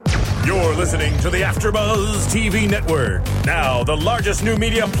You're listening to the AfterBuzz TV Network, now the largest new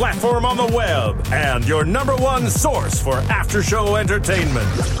media platform on the web, and your number one source for after-show entertainment.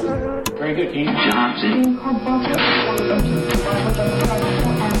 Very good, Keith Johnson.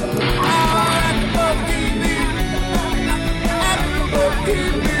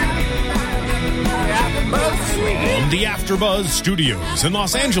 From the AfterBuzz Studios in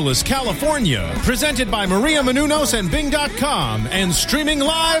Los Angeles, California, presented by Maria Menounos and Bing.com, and streaming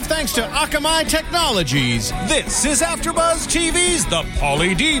live thanks to Akamai Technologies, this is AfterBuzz TV's The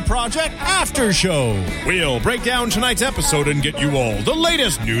Pauly D Project After Show. We'll break down tonight's episode and get you all the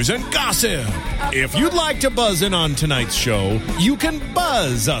latest news and gossip. If you'd like to buzz in on tonight's show, you can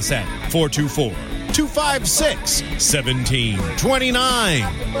buzz us at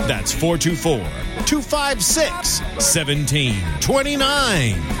 424-256-1729. That's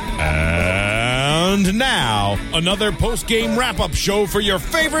 424-256-1729. And now, another post-game wrap-up show for your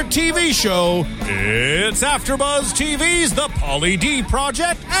favorite TV show. It's AfterBuzz TV's The Pauly D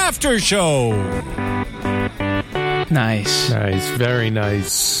Project After Show. Nice. Nice. Very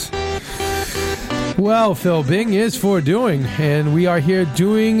nice. Well, Phil, Bing is for doing, and we are here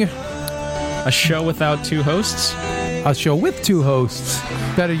doing a show without two hosts? A show with two hosts.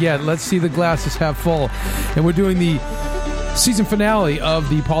 Better yet, let's see the glasses half full. And we're doing the season finale of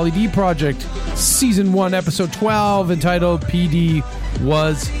the Pauly D Project, Season 1, Episode 12, entitled PD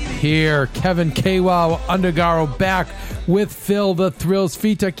Was Here. Kevin K-Wow Undergaro back with Phil the Thrills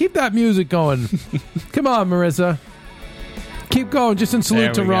Fita. Keep that music going. Come on, Marissa. Keep going, just in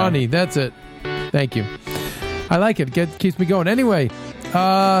salute to Ronnie. Go. That's it. Thank you. I like it. Keeps me going. Anyway,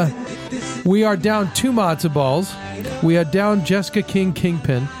 we are down 2 matzo balls. We are down Jessica King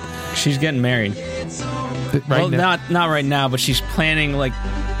Kingpin. She's getting married. Right now. Not right now, but she's planning, like,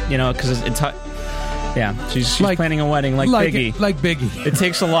 you know, because she's like, planning a wedding like Biggie. Like Biggie. It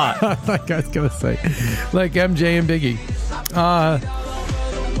takes a lot. Like I was going to say. Like MJ and Biggie.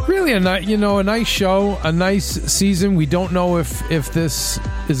 Really a nice show, a nice season. We don't know if this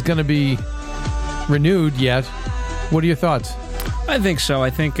is going to be renewed yet. What are your thoughts? I think so. I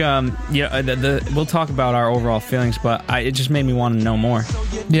think we'll talk about our overall feelings, but it just made me want to know more.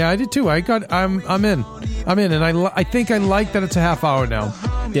 Yeah, I did too. I'm in, and I think I like that it's a half hour now.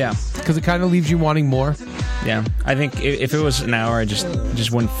 Yeah, because it kind of leaves you wanting more. Yeah, I think if it was an hour, it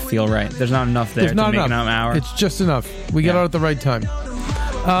just wouldn't feel right. There's not enough there to make an hour. It's just enough. We get out at the right time.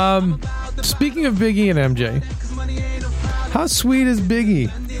 Speaking of Biggie and MJ, how sweet is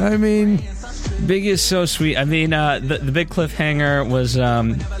Biggie? I mean, Biggie is so sweet. I mean, the big cliffhanger was.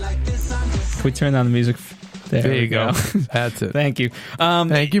 Can we turn down the music? There you go. That's it. Thank you.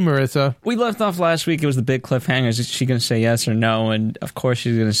 Thank you, Marissa. We left off last week. It was the big cliffhanger. Is she going to say yes or no? And of course,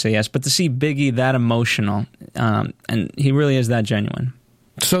 she's going to say yes. But to see Biggie that emotional, and he really is that genuine.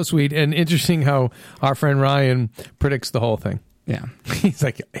 So sweet and interesting how our friend Ryan predicts the whole thing. Yeah, he's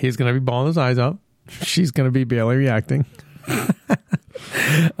like, he's going to be bawling his eyes out. She's going to be barely reacting.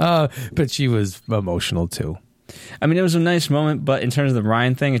 But she was emotional too. I mean, it was a nice moment, but in terms of the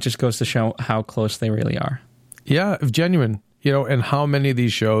Ryan thing, it just goes to show how close they really are. Yeah, genuine. And how many of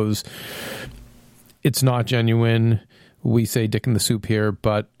these shows, it's not genuine. We say dick in the soup here,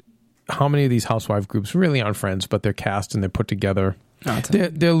 but how many of these housewife groups really aren't friends, but they're cast and they're put together.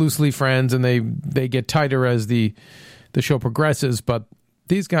 They're loosely friends, and they get tighter as the show progresses, but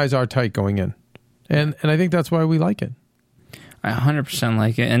these guys are tight going in. And I think that's why we like it. I 100%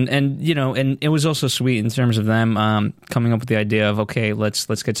 like it, and it was also sweet in terms of them coming up with the idea of, okay,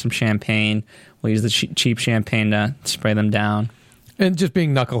 let's get some champagne. We'll use the cheap champagne to spray them down, and just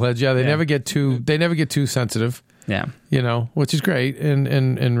being knuckleheads. Yeah, they never get too sensitive. Yeah, which is great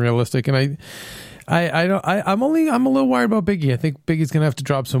and realistic. And I'm a little worried about Biggie. I think Biggie's gonna have to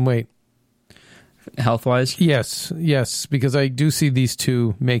drop some weight, health wise. Yes, because I do see these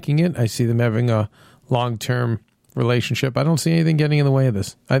two making it. I see them having a long-term relationship. I don't see anything getting in the way of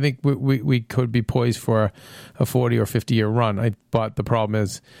this. I think we could be poised for a 40 or 50 year run. But the problem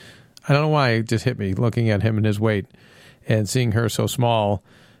is, I don't know why it just hit me looking at him and his weight and seeing her so small,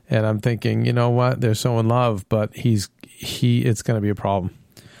 and I'm thinking, you know what, they're so in love, but it's going to be a problem.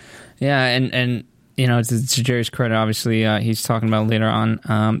 Yeah, and to Jerry's credit, obviously he's talking about later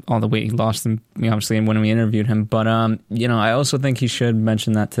on all the weight he lost, and obviously when we interviewed him. But I also think he should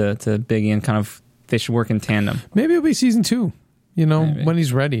mention that to Biggie, and kind of they should work in tandem. Maybe it'll be season 2, when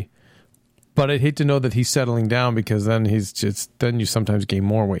he's ready. But I'd hate to know that he's settling down, because then you sometimes gain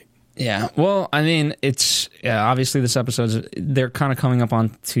more weight. Yeah, well, I mean, it's obviously this episode's they're kind of coming up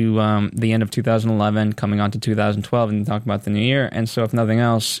on to the end of 2011, coming on to 2012, and talk about the new year. And so, if nothing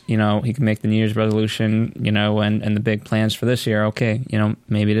else, he can make the New Year's resolution, and the big plans for this year. Okay,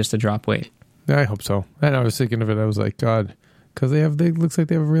 maybe it is to drop weight. I hope so. And I was thinking of it. I was like, God, because they looks like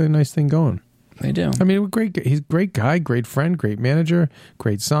they have a really nice thing going. They do. I mean, he's a great guy, great friend, great manager,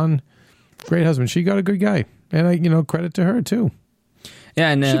 great son, great husband. She got a good guy, and credit to her too. Yeah,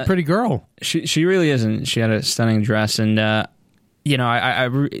 and she's a pretty girl. She really isn't. She had a stunning dress, and I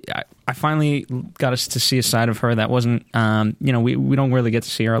finally got us to see a side of her that wasn't. We don't really get to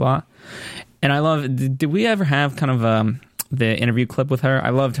see her a lot, and I love. Did we ever have kind of the interview clip with her? I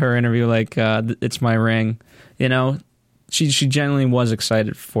loved her interview, like "It's my ring." She genuinely was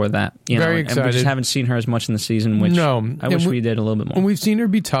excited for that. Very excited. And we just haven't seen her as much in the season, which I wish we did a little bit more. And we've seen her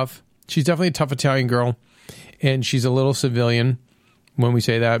be tough. She's definitely a tough Italian girl, and she's a little civilian. When we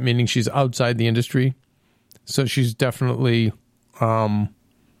say that, meaning she's outside the industry. So she's definitely going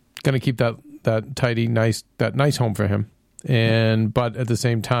to keep that tidy, nice home for him. But at the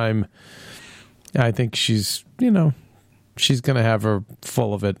same time, I think she's going to have her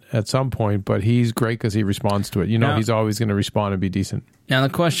full of it at some point. But he's great because he responds to it. He's always going to respond and be decent. Now,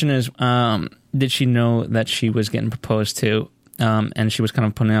 the question is, did she know that she was getting proposed to? And she was kind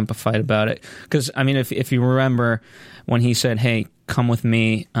of putting up a fight about it. Because, I mean, if you remember when he said, hey, come with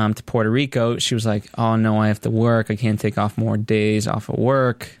me to Puerto Rico, she was like, oh, no, I have to work. I can't take off more days off of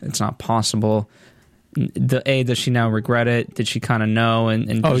work. It's not possible. Does she now regret it? Did she kind of know? And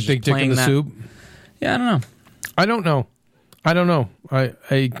big dick in the soup? Yeah, I don't know. I don't know.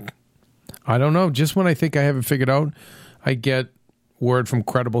 I don't know. Just when I think I have it figured out, I get word from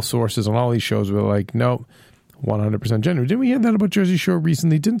credible sources on all these shows where like, no, 100% genuine. Didn't we hear that about Jersey Shore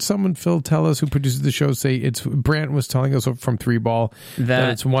recently? Didn't someone, Phil, tell us, who produces the show, say Brant was telling us from Three Ball that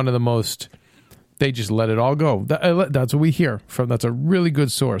it's one of the most, they just let it all go. That's what we hear from. That's a really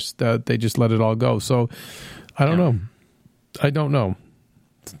good source, that they just let it all go. So I don't know. I don't know.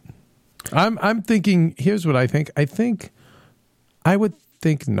 I'm thinking, here's what I think. I would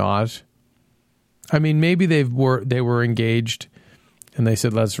think not. I mean, maybe they were engaged and they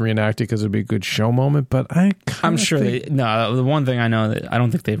said, let's reenact it because it'd be a good show moment. But I'm sure the one thing I know that I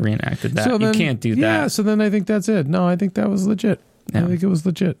don't think they've reenacted that. So then, you can't do that. Yeah, so then I think that's it. No, I think that was legit. Yeah. I think it was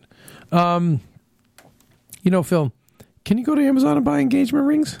legit. Phil, can you go to Amazon and buy engagement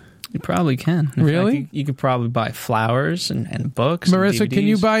rings? You probably can. Really? You could probably buy flowers and books. Marissa, and can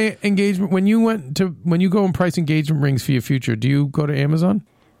you buy engagement when you go and price engagement rings for your future? Do you go to Amazon?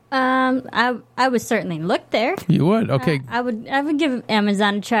 I would certainly look there. You would? Okay. I would give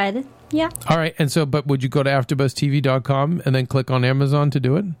Amazon a try. Yeah. All right. And so, but would you go to AfterBuzzTV.com and then click on Amazon to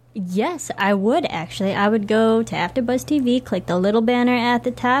do it? Yes, I would actually. I would go to AfterBuzz TV, click the little banner at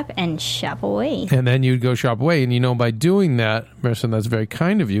the top, and shop away. And then you'd go shop away. And by doing that, Marissa, that's very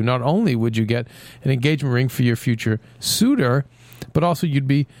kind of you. Not only would you get an engagement ring for your future suitor, but also you'd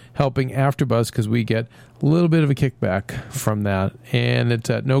be helping AfterBuzz because we get a little bit of a kickback from that. And it's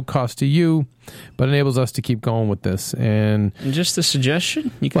at no cost to you, but enables us to keep going with this. And just a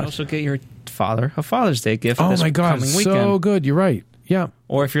suggestion, you can also get your father a Father's Day gift. Oh, my God, so good. You're right. Yeah.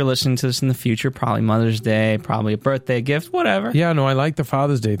 Or if you're listening to this in the future, probably Mother's Day, probably a birthday gift, whatever. Yeah, no, I like the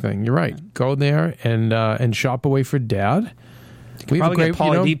Father's Day thing. You're right. Go there and shop away for Dad. We probably get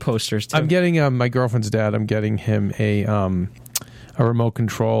Pauly D posters, too. I'm getting my girlfriend's dad, I'm getting him a remote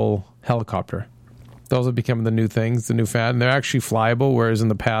control helicopter. Those are becoming the new things, the new fad. And they're actually flyable, whereas in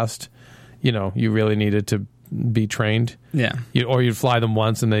the past, you really needed to be trained. Yeah. Or you'd fly them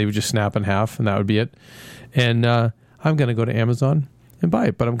once and they would just snap in half and that would be it. And I'm going to go to Amazon and buy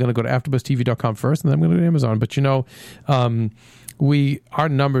it. But I'm going to go to AfterBuzzTV.com first, and then I'm going to go to Amazon. But our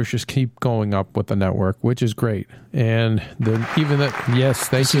numbers just keep going up with the network, which is great. And yes,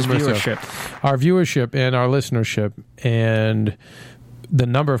 thank you, Marissa. Our viewership and our listenership and the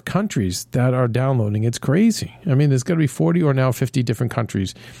number of countries that are downloading, it's crazy. I mean, there's got to be 40 or now 50 different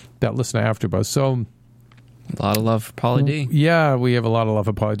countries that listen to AfterBuzz. So a lot of love for Pauly D. Yeah, we have a lot of love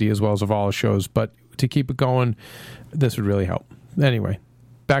for Pauly D as well as of all our shows. But to keep it going, this would really help. Anyway,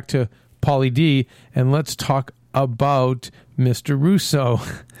 back to Pauly D, and let's talk about Mr. Russo.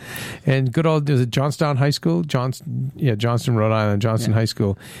 And good old, is it Johnstown High School? Johnston, Rhode Island, High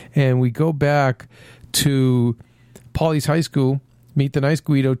School. And we go back to Pauly's high school, meet the nice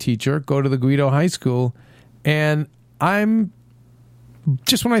Guido teacher, go to the Guido High School, and when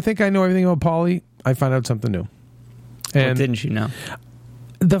I think I know everything about Pauly, I find out something new. And what didn't you know?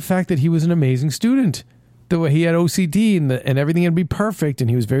 The fact that he was an amazing student. The way he had OCD and everything had to be perfect, and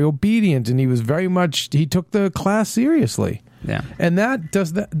he was very obedient, and he took the class seriously. Yeah. And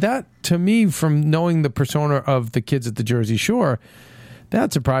that to me, from knowing the persona of the kids at the Jersey Shore,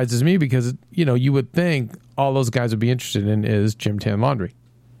 that surprises me because, you would think all those guys would be interested in is Gym Tan Laundry.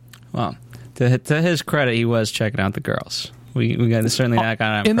 Well, to his credit, he was checking out the girls. We got certainly that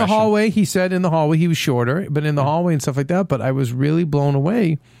kind of impression. In the hallway, he said he was shorter, but in the hallway and stuff like that. But I was really blown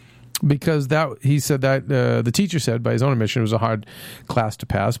away because he said that the teacher said by his own admission it was a hard class to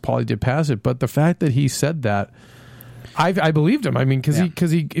pass. Paulie did pass it, but the fact that he said that, I believed him. I mean,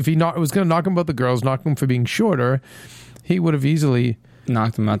 because if he was going to knock him about the girls, knock him for being shorter, he would have easily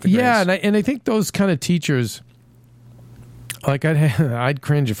knocked him out the grades. Yeah, and I think those kind of teachers, like I'd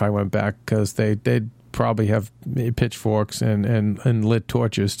cringe if I went back because they'd probably have pitchforks and lit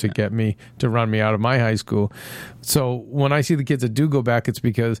torches to get me to run me out of my high school. So when I see the kids that do go back, it's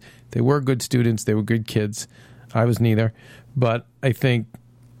because they were good students, they were good kids. I was neither, but I think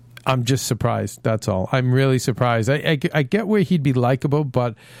I'm just surprised. That's all. I'm really surprised. I get where he'd be likable,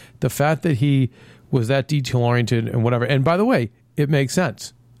 but the fact that he was that detail oriented and whatever. And by the way, it makes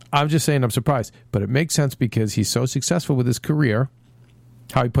sense. I'm just saying I'm surprised, but it makes sense because he's so successful with his career,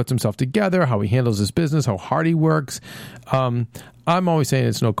 how he puts himself together, how he handles his business, how hard he works. I'm always saying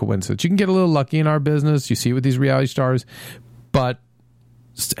it's no coincidence. You can get a little lucky in our business. You see it with these reality stars, but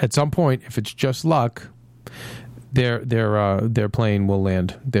at some point, if it's just luck, their plane will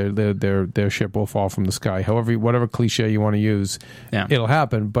land. Their ship will fall from the sky. However, whatever cliche you want to use, it'll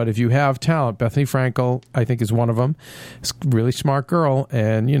happen. But if you have talent, Bethany Frankel, I think, is one of them. It's a really smart girl,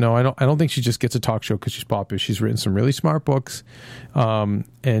 and I don't think she just gets a talk show because she's popular. She's written some really smart books,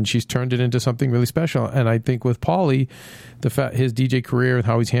 and she's turned it into something really special. And I think with Paulie, his DJ career and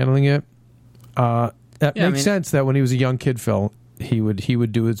how he's handling it, makes sense. That when he was a young kid, Phil, he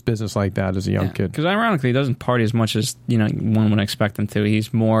would do his business like that as a young kid. Because ironically, he doesn't party as much as one would expect him to.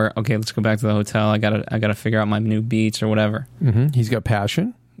 He's more let's go back to the hotel. I gotta figure out my new beats or whatever. Mm-hmm. He's got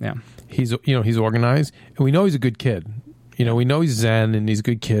passion. Yeah, he's organized, and we know he's a good kid. We know he's zen and he's a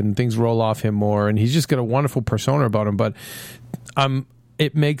good kid, and things roll off him more, and he's just got a wonderful persona about him. But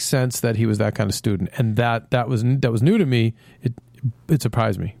it makes sense that he was that kind of student, and that was new to me. It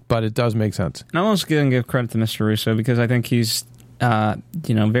surprised me, but it does make sense. And I'm also going to give credit to Mr. Russo because I think he's.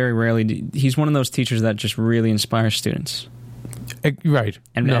 Very rarely he's one of those teachers that just really inspires students. Right.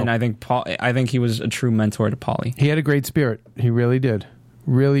 And I think he was a true mentor to Paulie. He had a great spirit. He really did.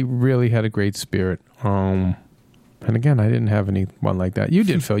 Really, really had a great spirit. And again, I didn't have anyone like that. You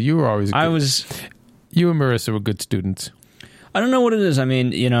did, Phil. You were always you and Marissa were good students. I don't know what it is. I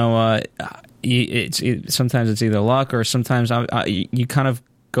mean, sometimes it's either luck or sometimes you kind of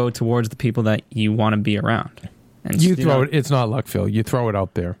go towards the people that you want to be around. And you throw it. It's not luck, Phil. You throw it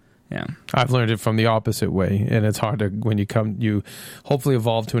out there. Yeah, I've learned it from the opposite way, and it's hard to when you hopefully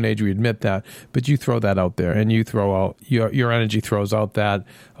evolve to an age where you admit that, but you throw that out there, and you throw out your energy throws out that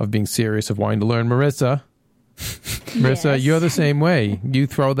of being serious, of wanting to learn. Marissa, Yes. You're the same way. You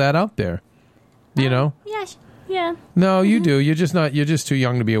throw that out there. Yes. Yeah. No, you do. You're just too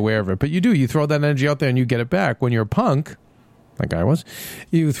young to be aware of it, but you do. You throw that energy out there, and you get it back. When you're a punk, like I was,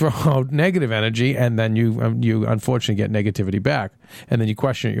 you throw out negative energy, and then you unfortunately get negativity back, and then you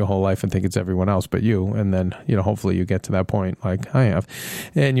question it your whole life and think it's everyone else but you, and then hopefully you get to that point like I have,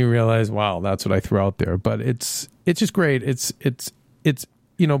 and you realize, wow, that's what I threw out there. But it's just great. It's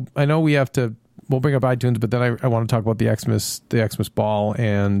I know we'll bring up iTunes, but then I want to talk about the Xmas ball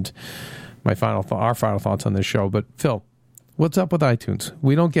and our final thoughts on this show. But Phil, what's up with iTunes?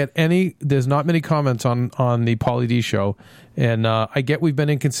 We don't get there's not many comments on the Paulie D show. And I get we've been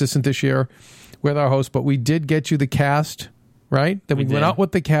inconsistent this year with our host, but we did get you the cast, right? Then we went out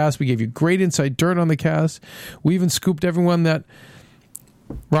with the cast. We gave you great inside dirt on the cast. We even scooped everyone that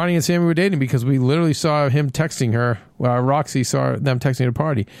Ronnie and Sammy were dating because we literally saw him texting her. Roxy saw them texting at a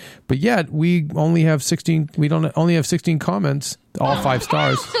party. But yet we only have 16. We don't only have 16 comments, all 5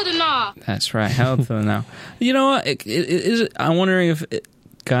 stars. That's right. Hell to the no. You know what? I'm wondering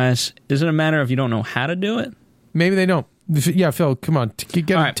guys, is it a matter of you don't know how to do it? Maybe they don't. Yeah, Phil, come on. Take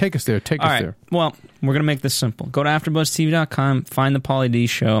us there. Take us there. Well, we're going to make this simple. Go to AfterBuzzTV.com, find the Paulie D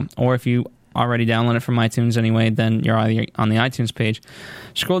Show, or if you already downloaded it from iTunes anyway, then you're either on the iTunes page.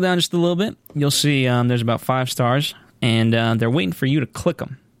 Scroll down just a little bit. You'll see there's about 5 stars, and they're waiting for you to click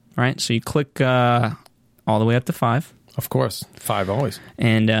them. Right? So you click all the way up to 5. Of course. 5 always.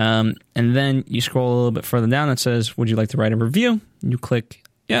 And then you scroll a little bit further down that says, would you like to write a review? You click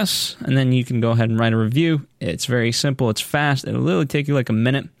yes, and then you can go ahead and write a review. It's very simple. It's fast. It'll literally take you like a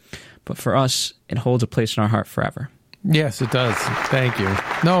minute. But for us, it holds a place in our heart forever. Yes, it does. Thank you.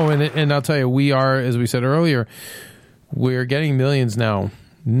 No, and I'll tell you, we are, as we said earlier, we're getting millions now.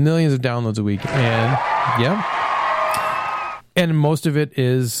 Millions of downloads a week. And, yeah, And most of it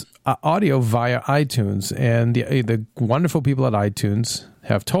is audio via iTunes. And the wonderful people at iTunes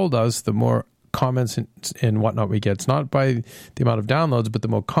have told us the more comments and whatnot we get, it's not by the amount of downloads, but the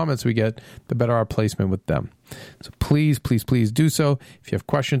more comments we get, the better our placement with them. So please, please, please do so. If you have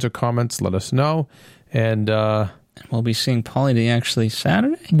questions or comments, let us know. And we'll be seeing Pauly D actually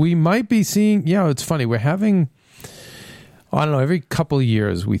Saturday. We might be seeing, it's funny. We're having, I don't know, every couple of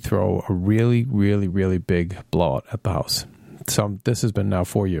years we throw a really, really, really big blowout at the house. So this has been now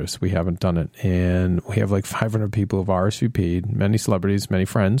 4 years. We haven't done it. And we have like 500 people who've RSVP'd, many celebrities, many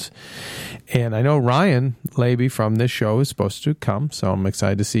friends. And I know Ryan Laby from this show is supposed to come, so I'm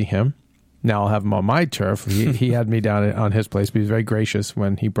excited to see him. Now I'll have him on my turf. He had me down on his place, but he was very gracious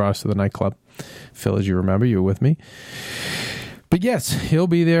when he brought us to the nightclub. Phil, as you remember, you were with me. But yes, he'll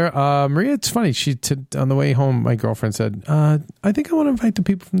be there. Maria, it's funny. On the way home, my girlfriend said, I think I want to invite the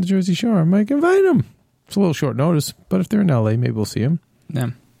people from the Jersey Shore. I'm like, invite them. It's a little short notice, but if they're in LA, maybe we'll see him. Yeah.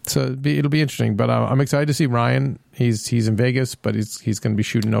 So it'll be interesting. But I'm excited to see Ryan. He's in Vegas, but he's going to be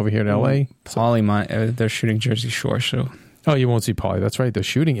shooting over here in LA. Pauly, they're shooting Jersey Shore, so. Oh, you won't see Pauly. That's right. They're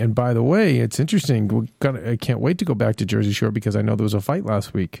shooting. And by the way, it's interesting. I can't wait to go back to Jersey Shore because I know there was a fight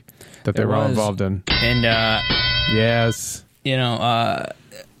last week that they were all involved in. And yes,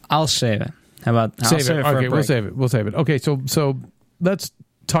 I'll save it. How about save it? Okay, we'll save it. We'll save it. Okay, so let's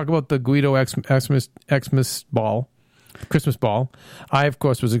talk about the Guido Xmas ball, Christmas ball. I, of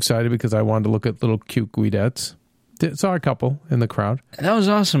course, was excited because I wanted to look at little cute Guidettes. Saw a couple in the crowd. That was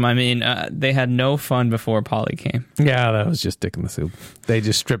awesome. I mean, they had no fun before Pauly came. Yeah, that was just dick in the soup. They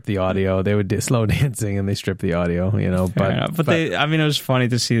just stripped the audio. They were slow dancing and they stripped the audio, But it was funny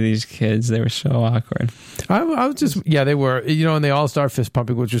to see these kids. They were so awkward. I was just, they were, and they all start fist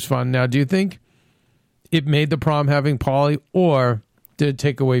pumping, which was fun. Now, do you think it made the prom having Pauly, or did it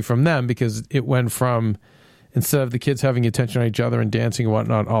take away from them because it went from, instead of the kids having attention on each other and dancing and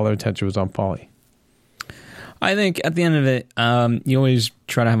whatnot, all their attention was on Pauly? I think at the end of it, you always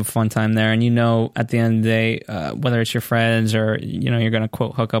try to have a fun time there. And at the end of the day, whether it's your friends or, you're going to,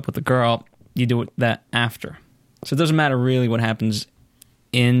 quote, hook up with the girl, you do that after. So it doesn't matter really what happens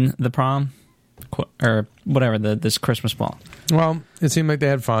in the prom or whatever, this Christmas ball. Well, it seemed like they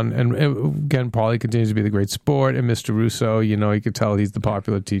had fun. And again, Pauly continues to be the great sport. And Mr. Russo, you could tell he's the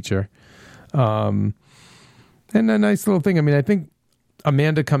popular teacher. And a nice little thing. I mean, I think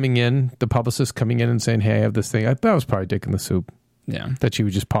Amanda coming in, the publicist coming in and saying, hey, I have this thing. That was probably dick in the soup. Yeah. That she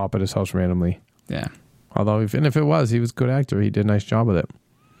would just pop at his house randomly. Yeah. Although, if it was, he was a good actor. He did a nice job with it.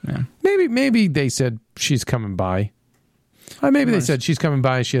 Yeah. Maybe they said she's coming by. Maybe they said she's coming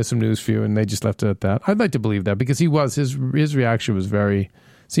by and she has some news for you and they just left it at that. I'd like to believe that because his reaction was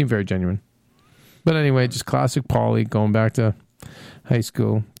seemed very genuine. But anyway, just classic Pauly going back to high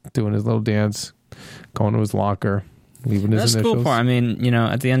school, doing his little dance, going to his locker. Leaving his initials. That's the cool part. I mean,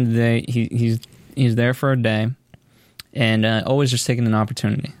 at the end of the day, he's there for a day, and always just taking an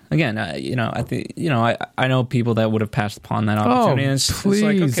opportunity. Again, I know people that would have passed upon that opportunity. Oh, please! It's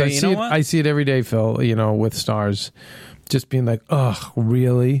like, okay, I see it every day, Phil. With stars, just being like, "Oh,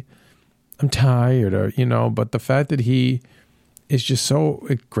 really? I'm tired," or But the fact that he is just so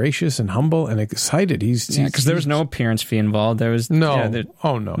gracious and humble and excited. Because there was no appearance fee involved. There was no.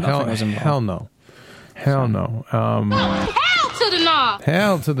 Hell no. Hell no. Hell no. Hell to the no.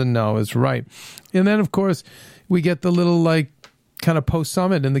 Hell to the no is right. And then, of course, we get the little, kind of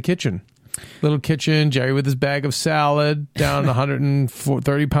post-summit in the kitchen. Little kitchen, Jerry with his bag of salad, down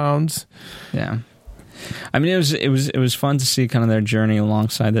 130 pounds. Yeah. I mean, it was fun to see kind of their journey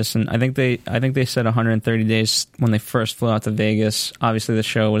alongside this. And I think they said 130 days when they first flew out to Vegas. Obviously, the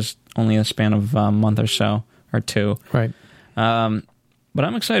show was only a span of a month or so, or two. Right. But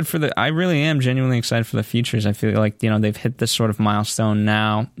I'm excited I really am genuinely excited for the futures. I feel like, they've hit this sort of milestone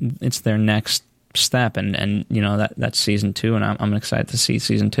now. It's their next step and that's season 2 and I'm excited to see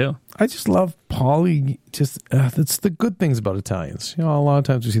season 2. I just love Pauly. That's the good things about Italians. A lot of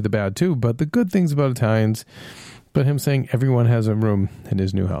times we see the bad too, but the good things about Italians, but him saying everyone has a room in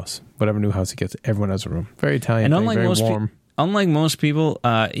his new house. Whatever new house he gets, everyone has a room. Very Italian thing, very warm. Unlike most people,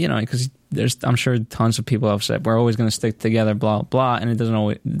 because I'm sure tons of people have said we're always going to stick together, blah blah, and it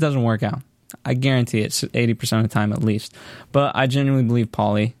doesn't work out. I guarantee it's 80% of the time at least. But I genuinely believe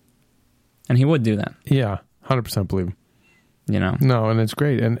Pauly, and he would do that. Yeah, 100% believe him. No, and it's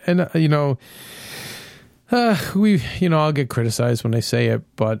great, and I'll get criticized when I say it,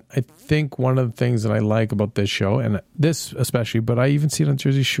 but I think one of the things that I like about this show, and this especially, but I even see it on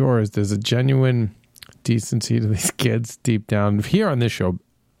Jersey Shore, is there's a genuine decency to these kids deep down here on this show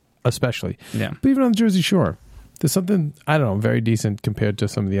especially, but even on the Jersey Shore there's something, I don't know, very decent compared to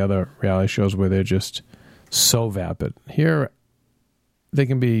some of the other reality shows where they're just so vapid. Here they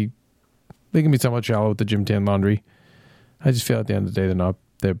can be somewhat shallow with the gym tan laundry. I just feel at the end of the day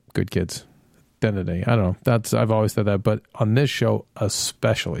they're good kids. At the end of the day, I don't know. I've always said that, but on this show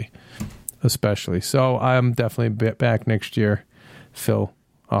especially. So I'm definitely back next year, Phil,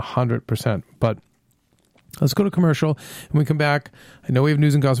 100%. But let's go to commercial. When we come back, I know we have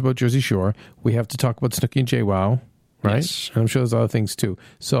news and gossip about Jersey Shore. We have to talk about Snooki and JWoww, right? Yes. And I'm sure there's other things too.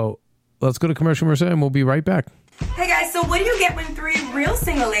 So let's go to commercial, Marissa, and we'll be right back. Hey guys, so what do you get when 3 real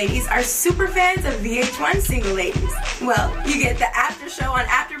single ladies are super fans of VH1 Single Ladies? Well, you get the after show on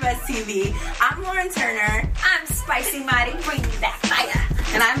AfterBuzz TV. I'm Lauren Turner. I'm Spicy Mighty, bringing that fire.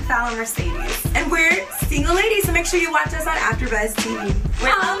 And I'm Fallon Mercedes. And we're single ladies, so make sure you watch us on AfterBuzz TV.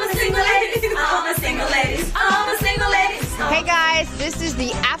 We're all the single ladies, all the single ladies, all the single ladies. Hey guys, this is the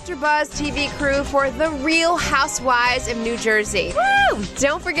AfterBuzz TV crew for The Real Housewives of New Jersey. Woo!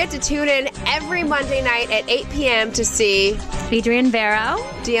 Don't forget to tune in every Monday night at 8 p.m. to see Adrienne Barrow,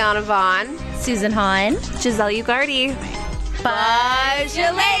 Deanna Vaughn, Susan Hahn, Giselle Ugardi. Buzz you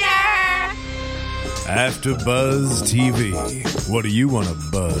later! After Buzz TV, what do you want to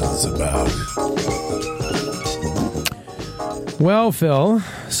buzz about? Well, Phil,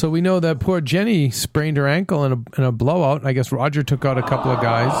 so we know that poor Jenny sprained her ankle in a blowout. I guess Roger took out a couple of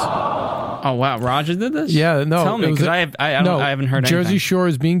guys. Oh wow, Roger did this? Yeah, no. Tell me, because I haven't heard anything. Jersey Shore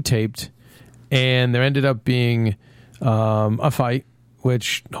is being taped, and there ended up being a fight,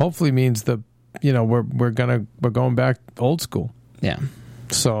 which hopefully means we're going back old school. Yeah.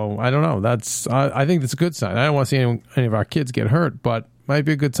 So I don't know. I think that's a good sign. I don't want to see any of our kids get hurt, but might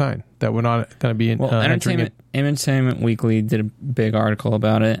be a good sign that we're not going to be Entertainment Weekly did a big article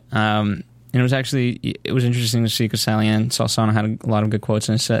about it. And it was interesting to see because Sally-Ann Salsano had a lot of good quotes,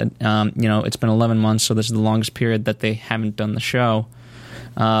 and it said, it's been 11 months, so this is the longest period that they haven't done the show.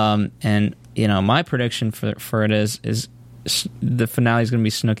 And my prediction for it is the finale is going to be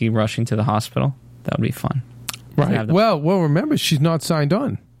Snooki rushing to the hospital. That would be fun. Right. Well, remember, she's not signed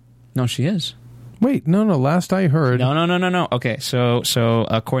on. No, she is. Wait, no. Last I heard, no. Okay, so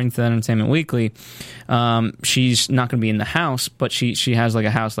according to Entertainment Weekly, she's not going to be in the house, but she has like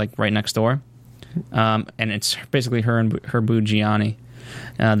a house like right next door, and it's basically her and her boo Gianni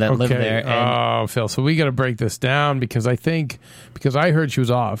that live there. And Phil, so we got to break this down because I heard she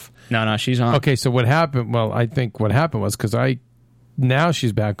was off. No, she's on. Okay, so what happened? Well, I think what happened was now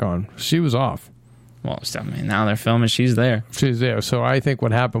she's back on. She was off. Well, now they're filming. She's there. She's there. So I think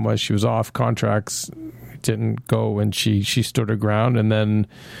what happened was she was off. Contracts didn't go, and she stood her ground. And then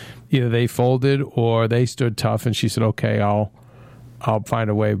either they folded or they stood tough, and she said, "Okay, I'll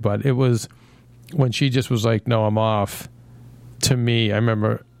find a way." But it was when she just was like, "No, I'm off." To me, I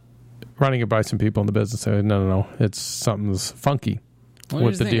remember running it by some people in the business. I said, "No, something's funky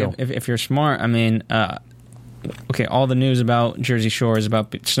with the deal." If you're smart, okay, all the news about Jersey Shore is about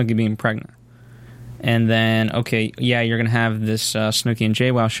Snooki being pregnant. And then, okay, yeah, you're going to have this Snooki and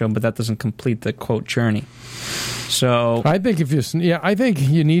JWoww show, but that doesn't complete the, quote, journey. So I think I think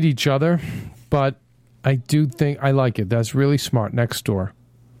you need each other, but I do think I like it. That's really smart. Next door.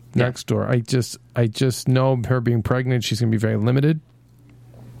 I just know her being pregnant, she's going to be very limited.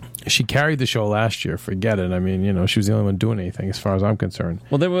 She carried the show last year. Forget it. I mean, she was the only one doing anything as far as I'm concerned.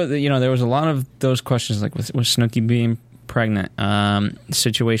 Well, there was a lot of those questions, like with Snooki being pregnant,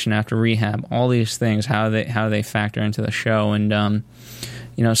 situation after rehab, all these things, how they factor into the show. And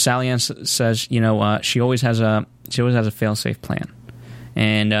Sally-Ann says she always has a fail-safe plan,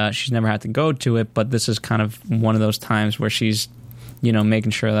 and she's never had to go to it, but this is kind of one of those times where she's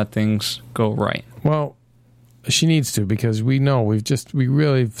making sure that things go right. Well, she needs to, because we know we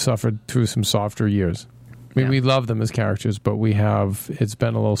really suffered through some softer years. We love them as characters, but it's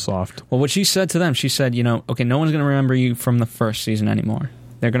been a little soft. Well, what she said to them, she said, okay, no one's going to remember you from the first season anymore.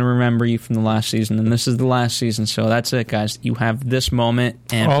 They're going to remember you from the last season, and this is the last season, so that's it, guys. You have this moment,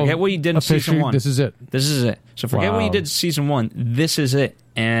 and forget what you did in season 1. This is it. So forget what you did in season 1. This is it,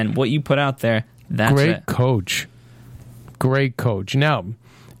 and what you put out there, that's it. Great coach. Now,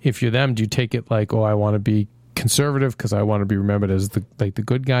 if you're them, do you take it like, I want to be conservative because I want to be remembered as the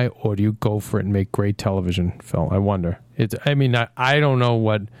good guy, or do you go for it and make great television, Phil? I wonder. I don't know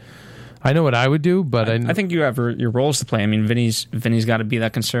what I know what I would do, but I think you have your roles to play. I mean, Vinny's got to be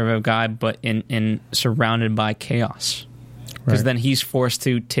that conservative guy, but in surrounded by chaos, because then he's forced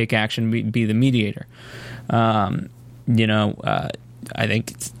to take action, be the mediator. I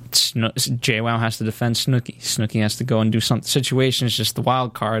think JWoww has to defend Snooki. Snooki has to go and do something. Situation is just the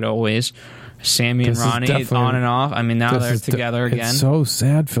wild card always. Sammy and Ronnie on and off. I mean, now they're together again. It's so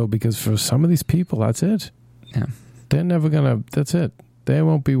sad, Phil, because for some of these people, that's it. Yeah. They're never going to... That's it. They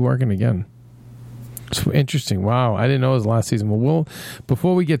won't be working again. It's interesting. Wow, I didn't know it was last season. Well,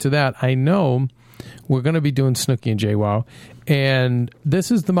 before we get to that, I know we're going to be doing Snooki and JWoww, and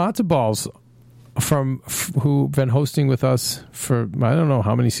this is the Matzo Balls who've been hosting with us for I don't know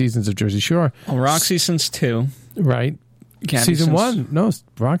how many seasons of Jersey Shore. Well, Roxy since 2, right? Gabby season since, 1. No,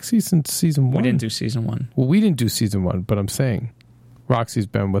 Roxy since season 1. We didn't do season 1. Well, we didn't do season 1, but I'm saying Roxy's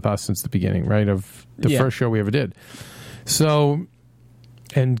been with us since the beginning, right? Of the first show we ever did. So,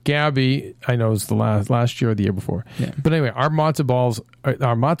 and Gabby, I know, is the last year or the year before. Yeah. But anyway, our matzo balls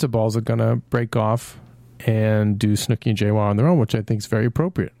are going to break off and do Snooki and JWoww on their own, which I think is very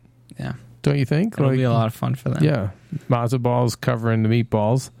appropriate. Yeah. Don't you think? It'll be a lot of fun for them. Yeah. Matzo balls covering the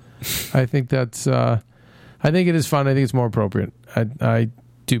meatballs. I think that's, I think it is fun. I think it's more appropriate. I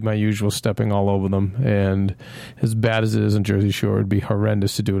do my usual stepping all over them, and as bad as it is in Jersey Shore, it'd be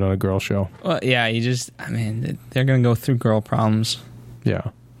horrendous to do it on a girl show. Well, yeah, they're going to go through girl problems. Yeah.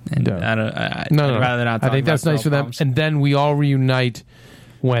 And yeah. I'd rather not talk I think that's nice for them. Problems. And then we all reunite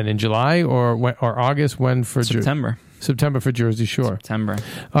when? In July or August? When for September. September for Jersey Shore. September.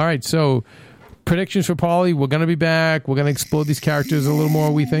 All right, so predictions for Pauly. We're going to be back. We're going to explore these characters a little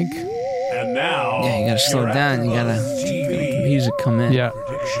more, we think. And now... Yeah, you got to slow down. You got to let the music come in. Yeah.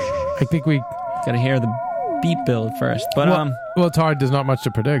 I think we... Got to hear the beat build first. But well, it's hard. There's not much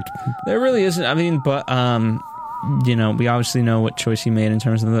to predict. There really isn't. I mean, but... we obviously know what choice he made in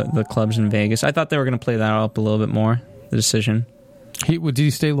terms of the clubs in Vegas. I thought they were going to play that up a little bit more, the decision. Did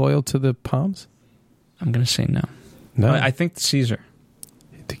he stay loyal to the Palms? I'm going to say no. No? I think Caesar.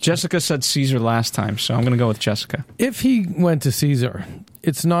 Jessica said Caesar last time, so I'm going to go with Jessica. If he went to Caesar,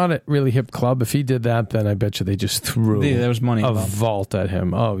 it's not a really hip club. If he did that, then I bet you they just threw there was money a vault at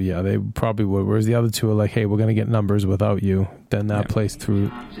him. Oh, yeah, they probably would. Whereas the other two are like, hey, we're going to get numbers without you. Then that place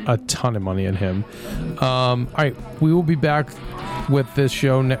threw a ton of money at him. All right, we will be back with this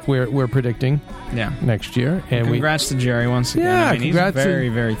show we're predicting next year. And congrats to Jerry once again. Yeah, congrats. He's very,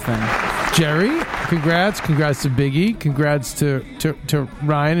 very thin. Jerry, congrats to Biggie, congrats to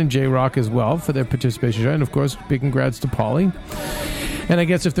Ryan and J-Rock as well for their participation, and of course big congrats to Pauly. And I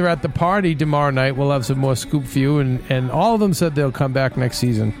guess if they're at the party tomorrow night, we'll have some more scoop for you, and all of them said they'll come back next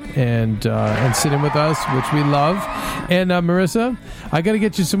season and sit in with us, which we love. And Marissa, I got to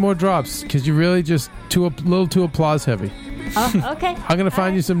get you some more drops because you're really just a little too applause heavy. Oh, okay. I'm going to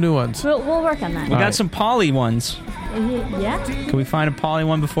find you some new ones. We'll work on that. We got some Pauly ones. Yeah. Can we find a Poly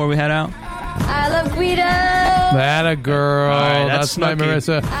one before we head out? I love Guido. That a girl. Right, that's my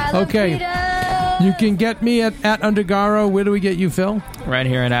Marissa. I love okay. Guido. You can get me at Undergaro. Where do we get you, Phil? Right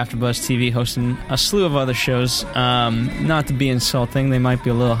here at AfterBuzz TV, hosting a slew of other shows. Not to be insulting, they might be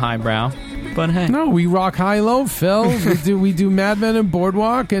a little highbrow, but hey. No, we rock high-low, Phil. we do Mad Men and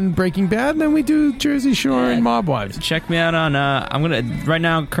Boardwalk and Breaking Bad, and then we do Jersey Shore and Mob Wives. Check me out on.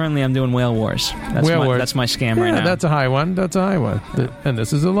 Currently I'm doing Whale Wars. That's my scam right now. That's a high one. And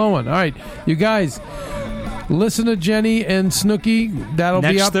this is a low one. All right, you guys. Listen to Jenny and Snooki. That'll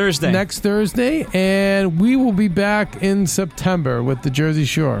be up next Thursday. And we will be back in September with the Jersey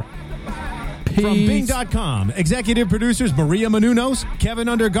Shore. Peace. From Bing.com, executive producers Maria Menounos, Kevin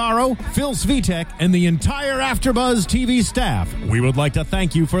Undergaro, Phil Svitek, and the entire AfterBuzz TV staff, we would like to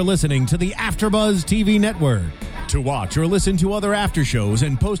thank you for listening to the AfterBuzz TV network. To watch or listen to other after shows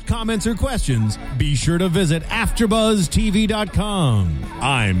and post comments or questions, be sure to visit AfterBuzzTV.com.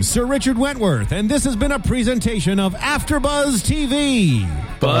 I'm Sir Richard Wentworth, and this has been a presentation of AfterBuzz TV.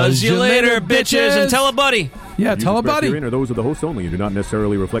 Buzz you later, bitches, and tell a buddy. Yeah, tell a buddy. Are those of the hosts only and do not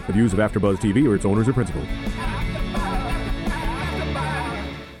necessarily reflect the views of AfterBuzz TV or its owners or principals.